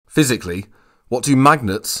Physically, what do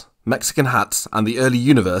magnets, Mexican hats, and the early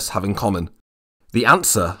universe have in common? The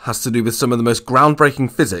answer has to do with some of the most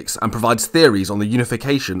groundbreaking physics and provides theories on the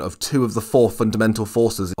unification of two of the four fundamental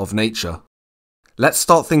forces of nature. Let's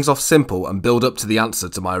start things off simple and build up to the answer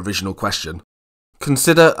to my original question.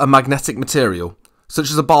 Consider a magnetic material, such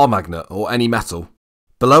as a bar magnet or any metal.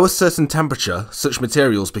 Below a certain temperature, such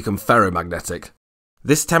materials become ferromagnetic.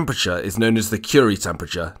 This temperature is known as the Curie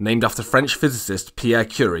Temperature, named after French physicist Pierre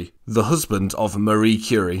Curie, the husband of Marie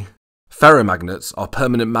Curie. Ferromagnets are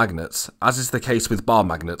permanent magnets, as is the case with bar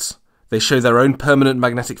magnets. They show their own permanent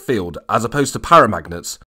magnetic field, as opposed to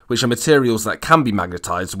paramagnets, which are materials that can be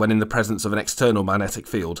magnetized when in the presence of an external magnetic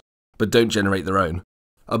field, but don't generate their own.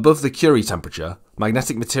 Above the Curie temperature,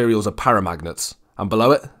 magnetic materials are paramagnets, and below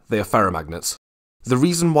it, they are ferromagnets. The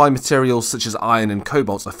reason why materials such as iron and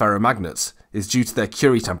cobalt are ferromagnets is due to their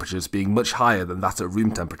Curie temperatures being much higher than that at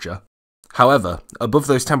room temperature. However, above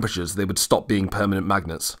those temperatures they would stop being permanent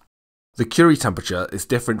magnets. The Curie temperature is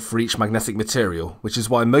different for each magnetic material, which is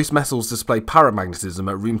why most metals display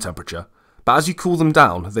paramagnetism at room temperature, but as you cool them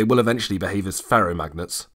down, they will eventually behave as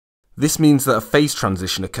ferromagnets. This means that a phase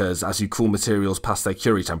transition occurs as you cool materials past their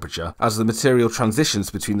Curie temperature, as the material transitions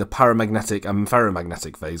between the paramagnetic and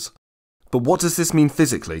ferromagnetic phase. But what does this mean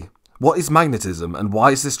physically? What is magnetism, and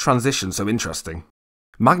why is this transition so interesting?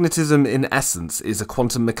 Magnetism in essence is a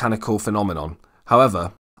quantum mechanical phenomenon.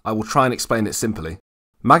 However, I will try and explain it simply.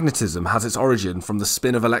 Magnetism has its origin from the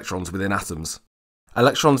spin of electrons within atoms.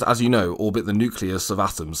 Electrons, as you know, orbit the nucleus of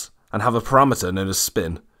atoms, and have a parameter known as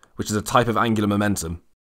spin, which is a type of angular momentum.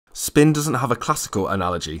 Spin doesn't have a classical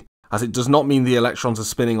analogy, as it does not mean the electrons are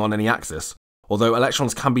spinning on any axis, although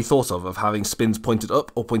electrons can be thought of having spins pointed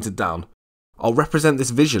up or pointed down. I'll represent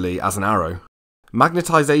this visually as an arrow.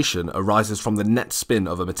 Magnetization arises from the net spin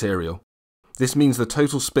of a material. This means the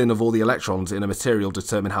total spin of all the electrons in a material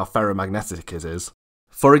determine how ferromagnetic it is.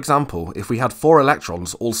 For example, if we had 4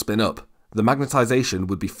 electrons all spin up, the magnetization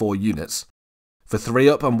would be 4 units. For 3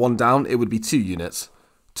 up and 1 down, it would be 2 units.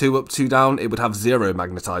 2 up, 2 down, it would have 0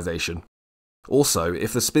 magnetization. Also,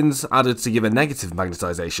 if the spins added to give a negative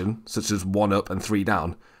magnetization, such as 1 up and 3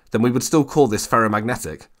 down, then we would still call this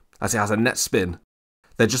ferromagnetic, as it has a net spin.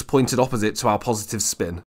 They're just pointed opposite to our positive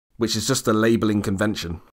spin, which is just a labelling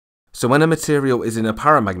convention. So when a material is in a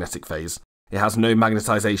paramagnetic phase, it has no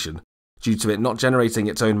magnetization, due to it not generating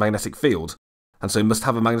its own magnetic field, and so must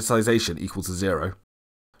have a magnetization equal to 0.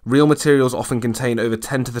 Real materials often contain over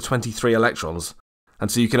 10 to the 23 electrons,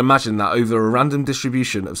 and so you can imagine that over a random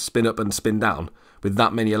distribution of spin up and spin down, with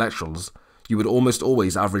that many electrons, you would almost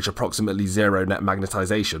always average approximately 0 net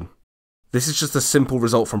magnetization. This is just a simple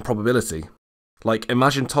result from probability. Like,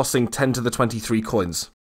 imagine tossing 10 to the 23 coins.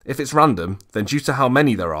 If it's random, then due to how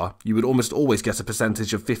many there are, you would almost always get a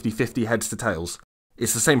percentage of 50-50 heads to tails.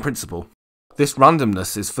 It's the same principle. This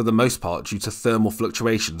randomness is for the most part due to thermal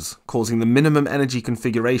fluctuations, causing the minimum energy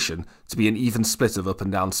configuration to be an even split of up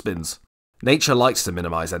and down spins. Nature likes to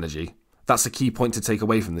minimize energy. That's a key point to take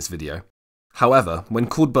away from this video. However, when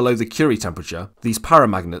cooled below the Curie temperature, these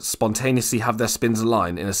paramagnets spontaneously have their spins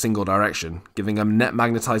align in a single direction, giving them net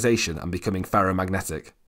magnetization and becoming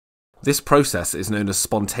ferromagnetic. This process is known as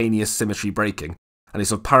spontaneous symmetry breaking, and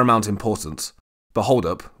is of paramount importance. But hold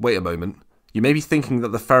up, wait a moment. You may be thinking that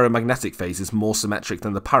the ferromagnetic phase is more symmetric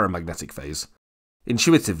than the paramagnetic phase.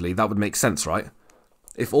 Intuitively, that would make sense, right?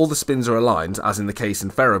 If all the spins are aligned, as in the case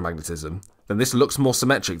in ferromagnetism, then this looks more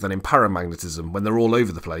symmetric than in paramagnetism when they're all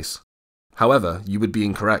over the place. However, you would be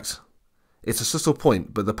incorrect. It's a subtle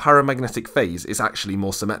point, but the paramagnetic phase is actually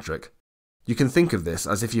more symmetric. You can think of this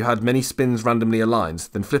as if you had many spins randomly aligned,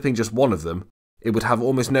 then flipping just one of them, it would have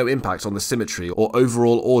almost no impact on the symmetry or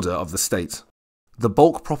overall order of the state. The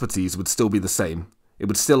bulk properties would still be the same. It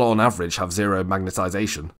would still on average have 0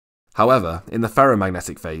 magnetization. However, in the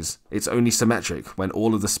ferromagnetic phase, it's only symmetric when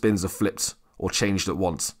all of the spins are flipped or changed at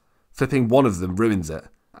once. Flipping one of them ruins it,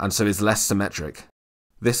 and so is less symmetric.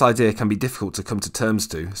 This idea can be difficult to come to terms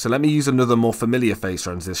to, so let me use another more familiar phase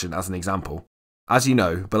transition as an example. As you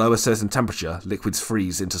know, below a certain temperature, liquids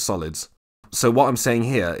freeze into solids. So what I'm saying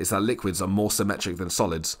here is that liquids are more symmetric than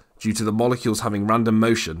solids, due to the molecules having random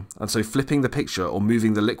motion, and so flipping the picture or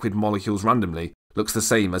moving the liquid molecules randomly looks the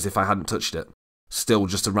same as if I hadn't touched it. Still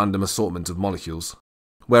just a random assortment of molecules.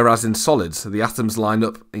 Whereas in solids, the atoms line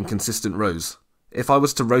up in consistent rows. If I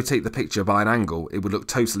was to rotate the picture by an angle, it would look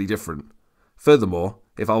totally different. Furthermore,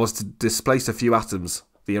 if I was to displace a few atoms,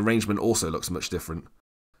 the arrangement also looks much different.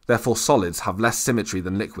 Therefore solids have less symmetry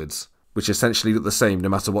than liquids, which essentially look the same no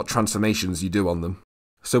matter what transformations you do on them.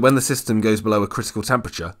 So when the system goes below a critical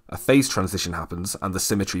temperature, a phase transition happens and the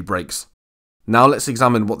symmetry breaks. Now let's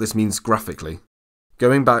examine what this means graphically.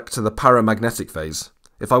 Going back to the paramagnetic phase,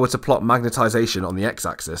 if I were to plot magnetization on the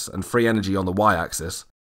x-axis and free energy on the y-axis,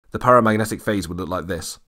 the paramagnetic phase would look like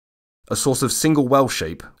this. A sort of single well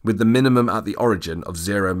shape with the minimum at the origin of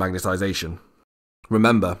zero magnetization.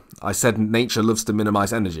 Remember, I said nature loves to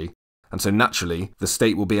minimize energy, and so naturally the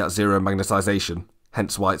state will be at zero magnetization,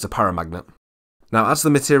 hence why it's a paramagnet. Now as the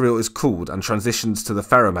material is cooled and transitions to the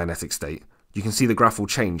ferromagnetic state, you can see the graph will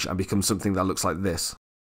change and become something that looks like this.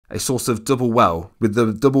 A sort of double well, with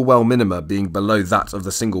the double well minima being below that of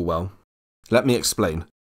the single well. Let me explain.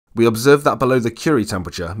 We observe that below the Curie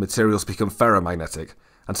temperature, materials become ferromagnetic,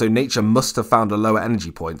 and so nature must have found a lower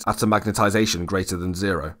energy point at a magnetization greater than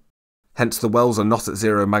zero. Hence the wells are not at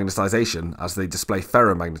zero magnetization as they display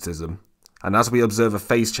ferromagnetism, and as we observe a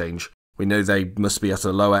phase change, we know they must be at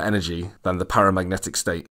a lower energy than the paramagnetic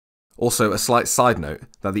state. Also, a slight side note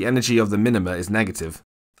that the energy of the minima is negative,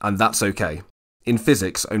 and that's okay. In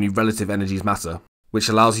physics, only relative energies matter, which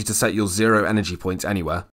allows you to set your zero energy point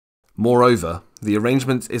anywhere. Moreover, the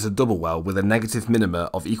arrangement is a double well with a negative minima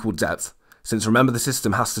of equal depth, since remember the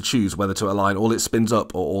system has to choose whether to align all its spins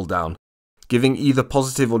up or all down, giving either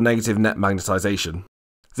positive or negative net magnetization.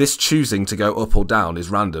 This choosing to go up or down is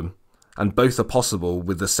random, and both are possible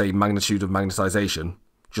with the same magnitude of magnetization,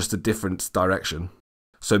 just a different direction.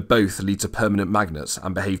 So both lead to permanent magnets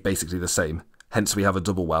and behave basically the same, hence we have a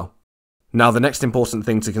double well. Now the next important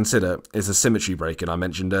thing to consider is the symmetry break-in I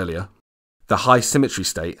mentioned earlier. The high symmetry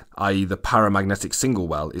state, i.e. the paramagnetic single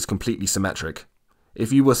well, is completely symmetric.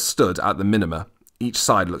 If you were stood at the minima, each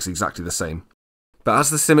side looks exactly the same. But as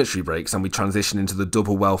the symmetry breaks and we transition into the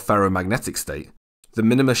double well ferromagnetic state, the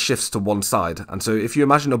minima shifts to one side, and so if you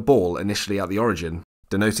imagine a ball initially at the origin,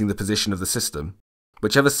 denoting the position of the system,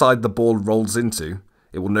 whichever side the ball rolls into,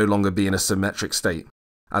 it will no longer be in a symmetric state,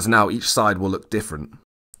 as now each side will look different.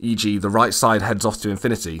 E.g. the right side heads off to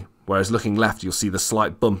infinity, whereas looking left you'll see the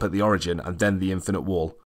slight bump at the origin and then the infinite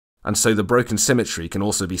wall. And so the broken symmetry can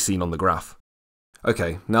also be seen on the graph.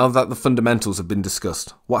 Okay, now that the fundamentals have been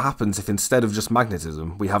discussed, what happens if instead of just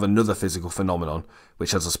magnetism we have another physical phenomenon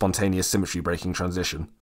which has a spontaneous symmetry breaking transition?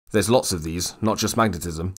 There's lots of these, not just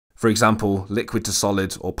magnetism. For example, liquid to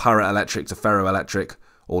solid, or paraelectric to ferroelectric,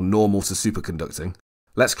 or normal to superconducting.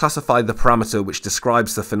 Let's classify the parameter which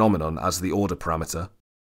describes the phenomenon as the order parameter.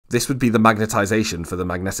 This would be the magnetization for the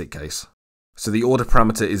magnetic case. So the order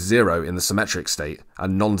parameter is 0 in the symmetric state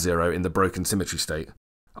and non-zero in the broken symmetry state.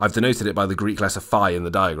 I've denoted it by the Greek letter phi in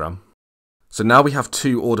the diagram. So now we have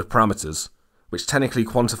two order parameters, which technically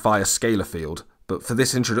quantify a scalar field, but for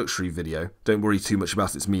this introductory video, don't worry too much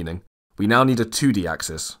about its meaning. We now need a 2D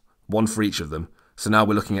axis, one for each of them, so now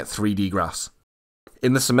we're looking at 3D graphs.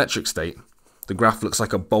 In the symmetric state, the graph looks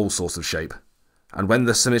like a bowl sort of shape, and when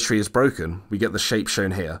the symmetry is broken, we get the shape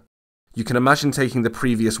shown here. You can imagine taking the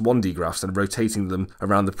previous 1D graphs and rotating them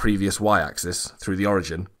around the previous y-axis through the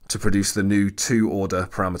origin to produce the new 2-order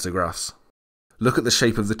parameter graphs. Look at the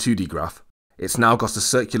shape of the 2D graph. It's now got a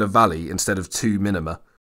circular valley instead of two minima.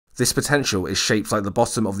 This potential is shaped like the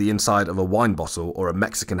bottom of the inside of a wine bottle or a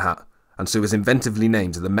Mexican hat, and so is inventively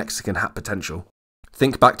named the Mexican hat potential.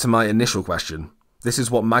 Think back to my initial question. This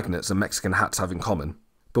is what magnets and Mexican hats have in common.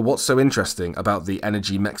 But what's so interesting about the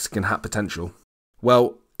energy Mexican hat potential?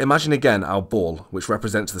 Well, imagine again our ball, which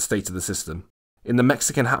represents the state of the system. In the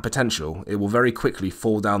Mexican hat potential, it will very quickly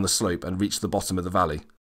fall down the slope and reach the bottom of the valley.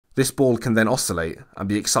 This ball can then oscillate and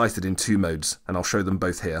be excited in two modes, and I'll show them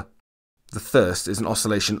both here. The first is an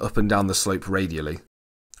oscillation up and down the slope radially.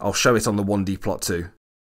 I'll show it on the 1D plot too.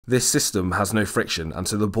 This system has no friction, and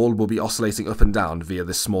so the ball will be oscillating up and down via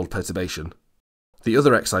this small perturbation. The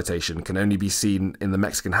other excitation can only be seen in the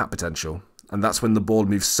Mexican hat potential, and that's when the ball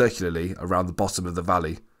moves circularly around the bottom of the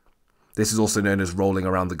valley. This is also known as rolling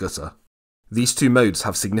around the gutter. These two modes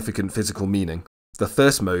have significant physical meaning. The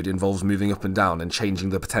first mode involves moving up and down and changing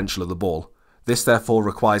the potential of the ball. This therefore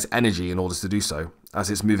requires energy in order to do so,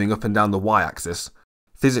 as it's moving up and down the y-axis.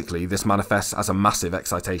 Physically, this manifests as a massive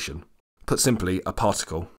excitation. Put simply, a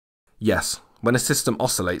particle. Yes, when a system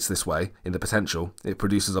oscillates this way in the potential, it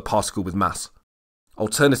produces a particle with mass.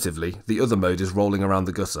 Alternatively, the other mode is rolling around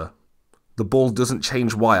the gutter. The ball doesn't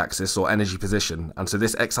change y-axis or energy position, and so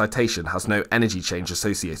this excitation has no energy change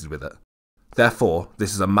associated with it. Therefore,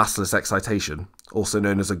 this is a massless excitation, also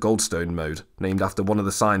known as a Goldstone mode, named after one of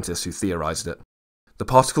the scientists who theorized it. The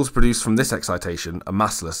particles produced from this excitation are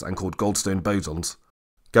massless and called Goldstone bosons.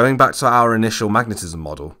 Going back to our initial magnetism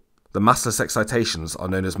model, the massless excitations are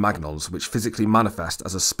known as Magnons, which physically manifest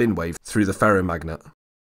as a spin wave through the ferromagnet.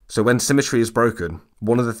 So when symmetry is broken,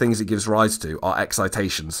 one of the things it gives rise to are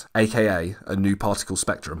excitations, aka a new particle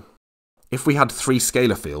spectrum. If we had three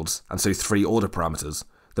scalar fields, and so three order parameters,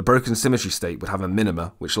 the broken symmetry state would have a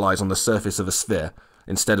minima which lies on the surface of a sphere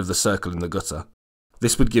instead of the circle in the gutter.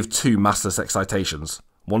 This would give two massless excitations,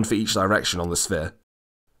 one for each direction on the sphere.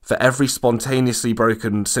 For every spontaneously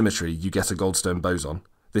broken symmetry, you get a Goldstone boson.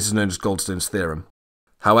 This is known as Goldstone's theorem.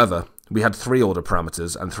 However, we had 3 order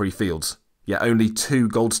parameters and 3 fields, yet only 2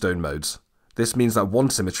 Goldstone modes. This means that one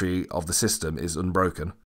symmetry of the system is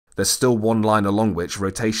unbroken. There's still one line along which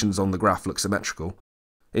rotations on the graph look symmetrical.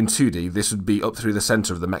 In 2D, this would be up through the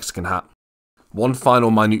centre of the Mexican hat. One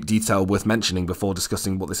final minute detail worth mentioning before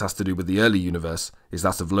discussing what this has to do with the early universe is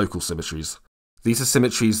that of local symmetries. These are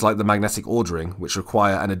symmetries like the magnetic ordering, which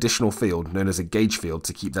require an additional field known as a gauge field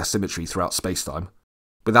to keep their symmetry throughout spacetime.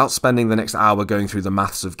 Without spending the next hour going through the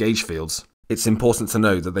maths of gauge fields, it's important to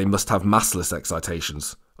know that they must have massless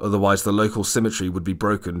excitations, otherwise the local symmetry would be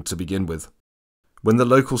broken to begin with. When the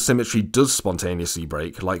local symmetry does spontaneously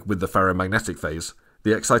break, like with the ferromagnetic phase,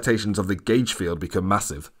 the excitations of the gauge field become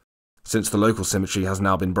massive, since the local symmetry has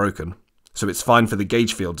now been broken, so it's fine for the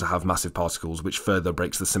gauge field to have massive particles, which further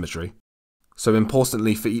breaks the symmetry. So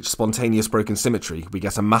importantly, for each spontaneous broken symmetry, we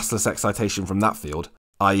get a massless excitation from that field,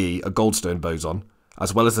 i.e. a Goldstone boson,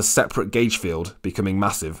 as well as a separate gauge field becoming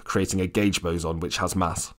massive, creating a gauge boson which has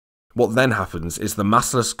mass. What then happens is the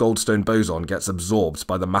massless Goldstone boson gets absorbed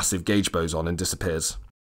by the massive gauge boson and disappears.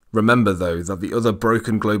 Remember though that the other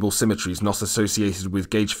broken global symmetries not associated with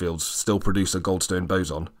gauge fields still produce a Goldstone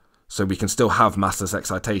boson, so we can still have massless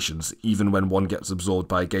excitations even when one gets absorbed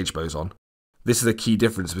by a gauge boson. This is a key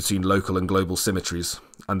difference between local and global symmetries,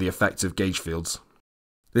 and the effect of gauge fields.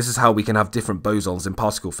 This is how we can have different bosons in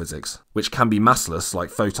particle physics, which can be massless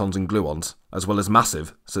like photons and gluons, as well as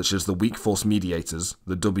massive, such as the weak force mediators,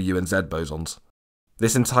 the W and Z bosons.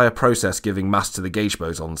 This entire process giving mass to the gauge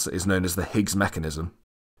bosons is known as the Higgs Mechanism.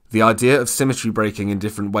 The idea of symmetry breaking in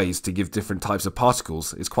different ways to give different types of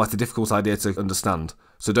particles is quite a difficult idea to understand,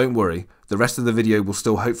 so don't worry, the rest of the video will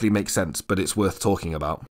still hopefully make sense, but it's worth talking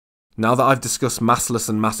about. Now that I've discussed massless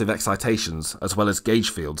and massive excitations, as well as gauge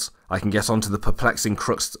fields, I can get on to the perplexing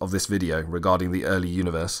crux of this video regarding the early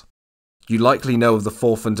universe. You likely know of the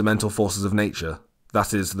 4 fundamental forces of nature,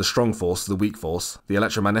 that is, the strong force, the weak force, the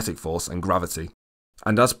electromagnetic force, and gravity.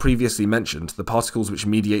 And as previously mentioned, the particles which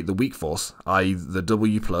mediate the weak force, i.e. the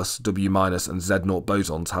W+, W-, and Z0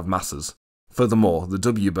 bosons have masses. Furthermore, the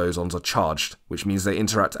W bosons are charged, which means they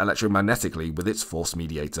interact electromagnetically with its force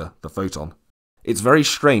mediator, the photon. It's very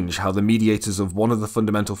strange how the mediators of one of the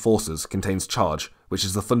fundamental forces contains charge, which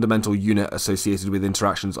is the fundamental unit associated with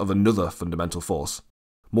interactions of another fundamental force.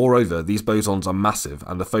 Moreover, these bosons are massive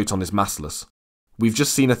and the photon is massless. We've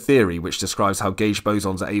just seen a theory which describes how gauge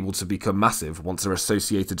bosons are able to become massive once their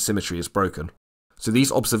associated symmetry is broken. So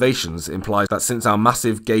these observations imply that since our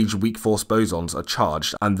massive gauge weak force bosons are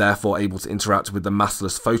charged and therefore able to interact with the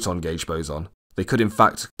massless photon gauge boson, they could in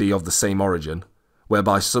fact be of the same origin,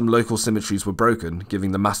 whereby some local symmetries were broken,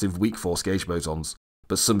 giving the massive weak force gauge bosons,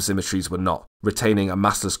 but some symmetries were not, retaining a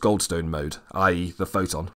massless Goldstone mode, i.e. the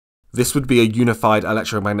photon. This would be a unified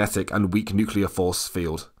electromagnetic and weak nuclear force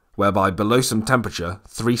field, whereby below some temperature,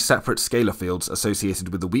 3 separate scalar fields associated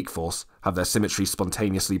with the weak force have their symmetry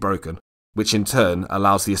spontaneously broken, which in turn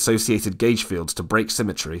allows the associated gauge fields to break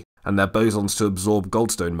symmetry and their bosons to absorb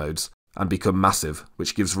Goldstone modes and become massive,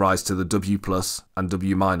 which gives rise to the W+ and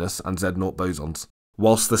W- and Z0 bosons,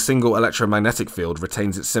 whilst the single electromagnetic field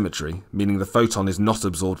retains its symmetry, meaning the photon is not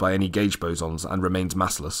absorbed by any gauge bosons and remains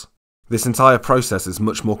massless. This entire process is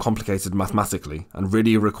much more complicated mathematically, and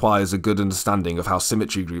really requires a good understanding of how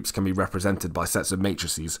symmetry groups can be represented by sets of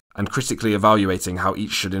matrices, and critically evaluating how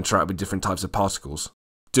each should interact with different types of particles.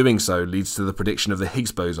 Doing so leads to the prediction of the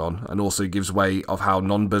Higgs boson, and also gives way of how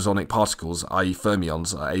non-bosonic particles, i.e.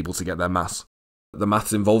 fermions, are able to get their mass. The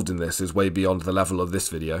maths involved in this is way beyond the level of this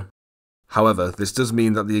video. However, this does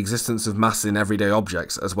mean that the existence of mass in everyday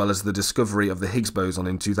objects, as well as the discovery of the Higgs boson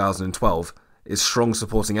in 2012, is strong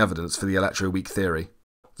supporting evidence for the electroweak theory.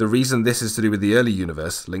 The reason this is to do with the early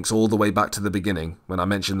universe links all the way back to the beginning, when I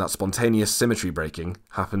mentioned that spontaneous symmetry breaking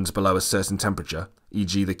happens below a certain temperature,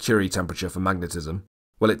 e.g. the Curie temperature for magnetism.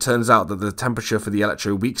 Well, it turns out that the temperature for the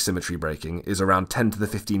electroweak symmetry breaking is around 10 to the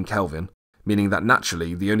 15 Kelvin, meaning that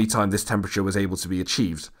naturally the only time this temperature was able to be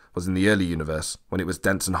achieved was in the early universe, when it was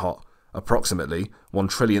dense and hot, approximately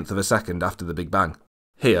 1/1,000,000,000 of a second after the Big Bang.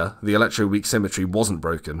 Here, the electroweak symmetry wasn't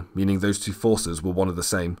broken, meaning those two forces were one and the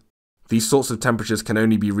same. These sorts of temperatures can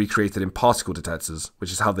only be recreated in particle detectors,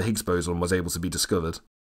 which is how the Higgs boson was able to be discovered.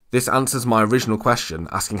 This answers my original question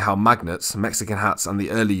asking how magnets, Mexican hats, and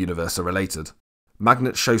the early universe are related.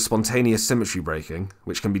 Magnets show spontaneous symmetry breaking,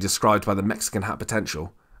 which can be described by the Mexican hat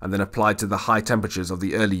potential, and then applied to the high temperatures of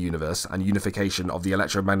the early universe and unification of the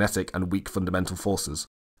electromagnetic and weak fundamental forces.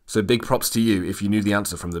 So big props to you if you knew the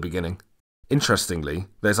answer from the beginning. Interestingly,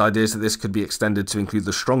 there's ideas that this could be extended to include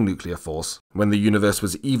the strong nuclear force, when the universe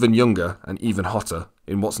was even younger and even hotter,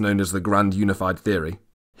 in what's known as the Grand Unified Theory.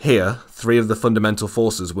 Here, 3 of the fundamental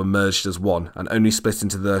forces were merged as one and only split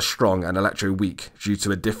into the strong and electroweak due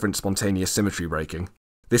to a different spontaneous symmetry breaking.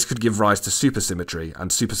 This could give rise to supersymmetry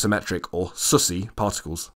and supersymmetric or SUSY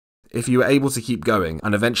particles. If you were able to keep going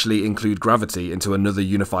and eventually include gravity into another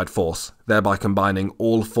unified force, thereby combining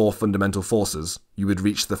all 4 fundamental forces, you would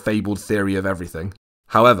reach the fabled theory of everything.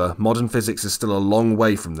 However, modern physics is still a long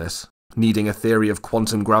way from this, needing a theory of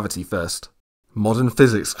quantum gravity first. Modern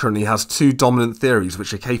physics currently has 2 dominant theories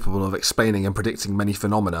which are capable of explaining and predicting many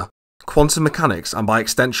phenomena. Quantum mechanics, and by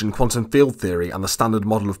extension quantum field theory and the standard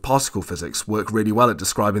model of particle physics, work really well at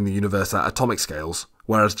describing the universe at atomic scales,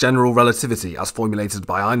 whereas general relativity, as formulated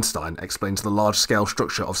by Einstein, explains the large-scale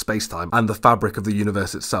structure of spacetime and the fabric of the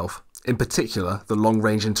universe itself, in particular the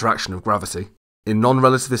long-range interaction of gravity. In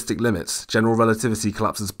non-relativistic limits, general relativity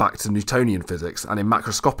collapses back to Newtonian physics, and in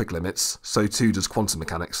macroscopic limits, so too does quantum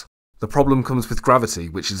mechanics. The problem comes with gravity,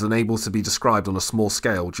 which is unable to be described on a small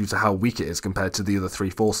scale due to how weak it is compared to the other 3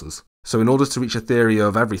 forces. So in order to reach a theory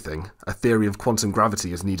of everything, a theory of quantum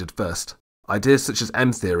gravity is needed first. Ideas such as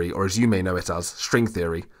M-theory, or as you may know it as, string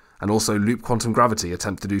theory, and also loop quantum gravity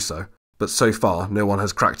attempt to do so, but so far no one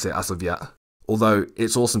has cracked it as of yet. Although,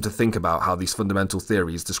 it's awesome to think about how these fundamental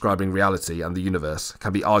theories describing reality and the universe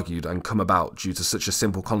can be argued and come about due to such a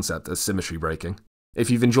simple concept as symmetry breaking. If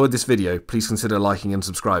you've enjoyed this video, please consider liking and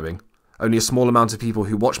subscribing. Only a small amount of people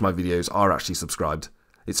who watch my videos are actually subscribed.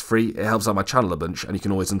 It's free, it helps out my channel a bunch, and you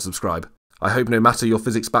can always unsubscribe. I hope no matter your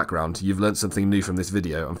physics background, you've learnt something new from this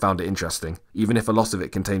video and found it interesting, even if a lot of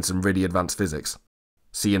it contains some really advanced physics.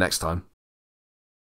 See you next time.